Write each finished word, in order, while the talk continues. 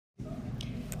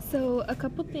So a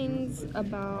couple things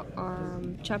about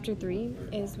chapter 3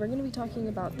 is we're going to be talking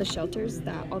about the shelters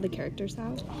that all the characters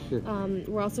have.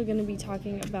 We're also going to be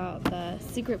talking about the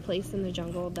secret place in the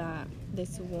jungle that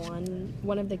this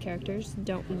one of the characters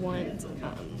don't want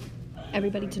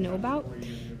everybody to know about.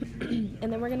 And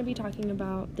then we're going to be talking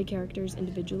about the characters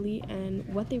individually and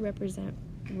what they represent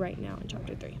right now in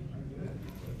chapter 3.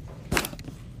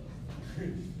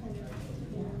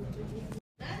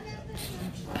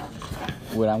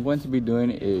 What I'm going to be doing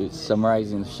is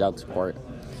summarizing the shelter part.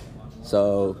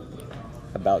 So,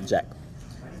 about Jack.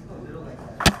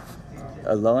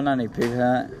 Alone on a pig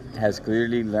hunt, has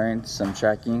clearly learned some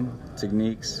tracking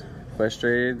techniques,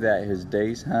 frustrated that his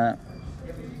day's hunt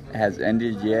has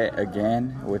ended yet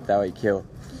again without a kill.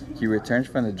 He returns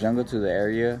from the jungle to the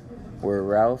area where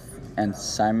Ralph and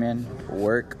Simon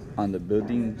work on the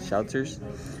building shelters.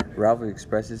 Ralph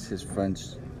expresses his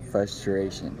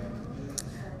frustration.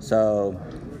 So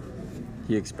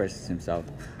he expresses himself.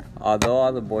 Although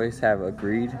all the boys have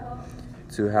agreed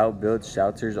to help build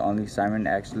shelters, only Simon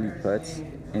actually puts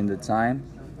in the time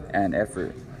and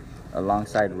effort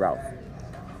alongside Ralph.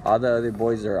 All the other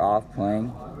boys are off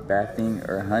playing, bathing,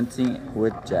 or hunting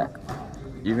with Jack.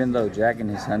 Even though Jack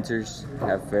and his hunters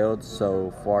have failed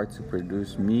so far to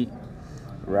produce meat,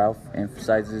 Ralph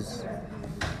emphasizes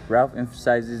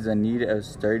the need of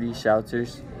sturdy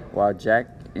shelters, while Jack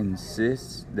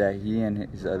insists that he and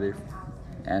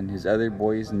his other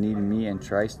boys need meat and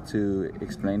tries to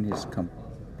explain his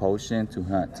compulsion to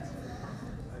hunt.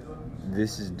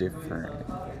 This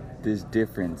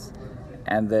difference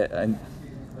and the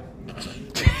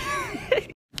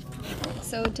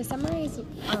So to summarize,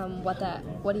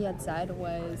 what he had said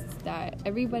was that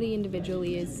everybody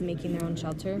individually is making their own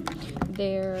shelter.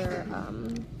 They're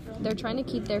trying to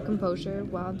keep their composure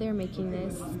while they're making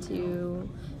this to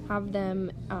have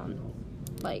them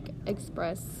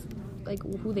express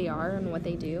who they are and what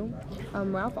they do.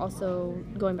 Ralph also,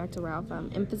 going back to Ralph,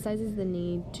 emphasizes the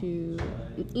need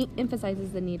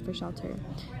for shelter.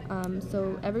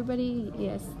 So everybody,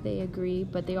 yes, they agree,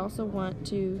 but they also want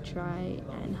to try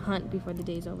and hunt before the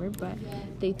day's over, but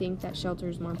they think that shelter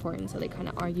is more important, so they kind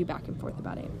of argue back and forth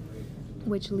about it,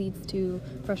 which leads to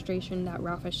frustration that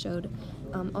Ralph has showed.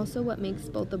 Also, what makes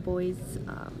both the boys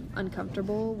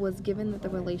uncomfortable was given that the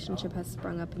relationship has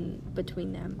sprung up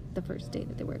between them the first day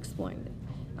that they were exploring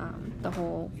the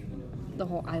whole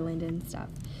island and stuff.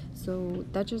 So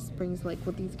that just brings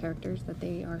with these characters that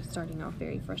they are starting off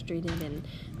very frustrated and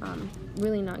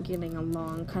really not getting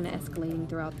along, kind of escalating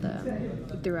throughout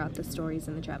the stories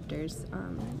and the chapters.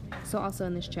 So also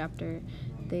in this chapter,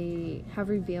 they have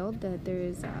revealed that there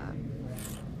is a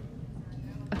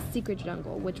secret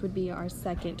jungle, which would be our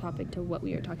second topic to what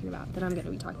we are talking about, that I'm going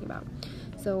to be talking about.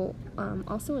 So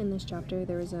also in this chapter,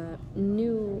 there is a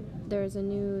new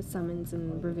summons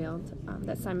and revealed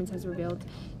that Simons has revealed.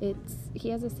 He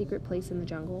has a secret place in the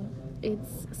jungle.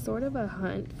 It's sort of a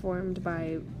hunt formed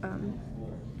by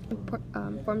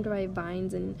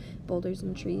vines and boulders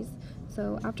and trees.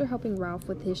 So after helping Ralph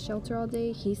with his shelter all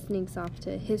day, he sneaks off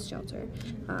to his shelter,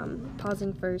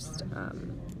 pausing first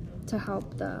to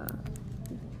help the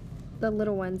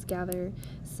little ones gather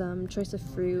some choice of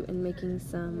fruit and making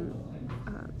some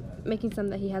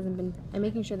that he hasn't been, and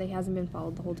making sure that he hasn't been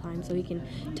followed the whole time, so he can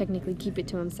technically keep it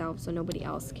to himself, so nobody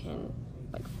else can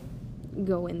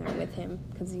go in there with him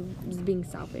because he's being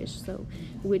selfish. So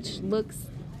which looks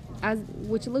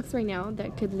right now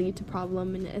that could lead to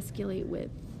problem and escalate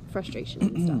with frustration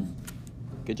and stuff.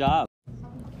 Good job.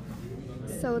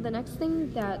 So the next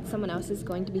thing that someone else is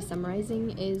going to be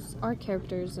summarizing is our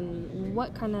characters and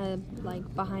what kind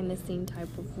of behind the scene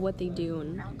type of what they do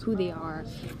and who they are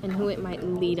and who it might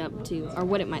lead up to, or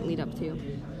what it might lead up to.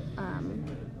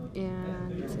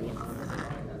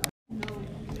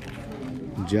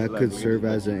 Jack could serve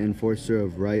as an enforcer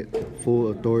of right,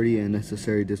 full authority and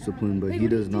necessary discipline, but he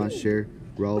does not share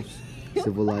Ralph's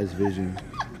civilized vision.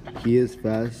 He is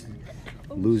fast,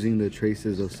 losing the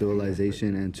traces of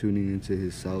civilization and tuning into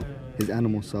his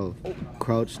animal self,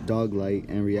 crouched dog-like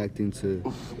and reacting to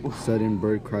sudden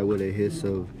bird cry with a hiss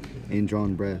of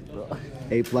indrawn breath.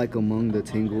 Ape-like among the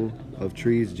tangle of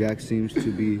trees, Jack seems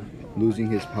to be losing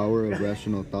his power of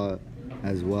rational thought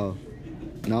as well.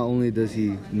 Not only does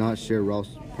he not share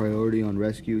Ralph's priority on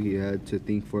rescue, he had to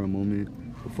think for a moment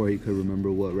before he could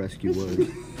remember what rescue was,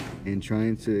 and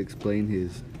trying to explain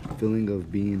his feeling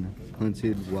of being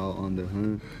hunted while on the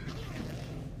hunt.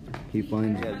 He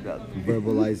finds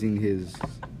verbalizing his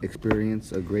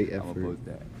experience a great effort.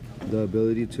 The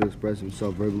ability to express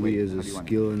himself verbally is a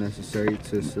skill necessary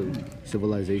to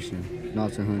civilization,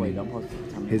 not to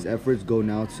hunting. His efforts go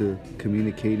now to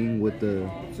communicating with the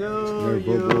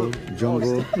nonverbal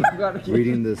jungle,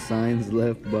 reading the signs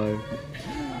left by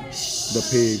the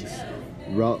pigs.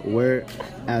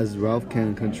 Whereas Ralph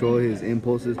can control his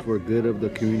impulses for good of the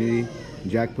community,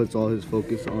 Jack puts all his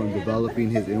focus on developing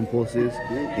his impulses.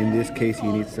 In this case, he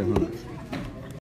needs to hunt.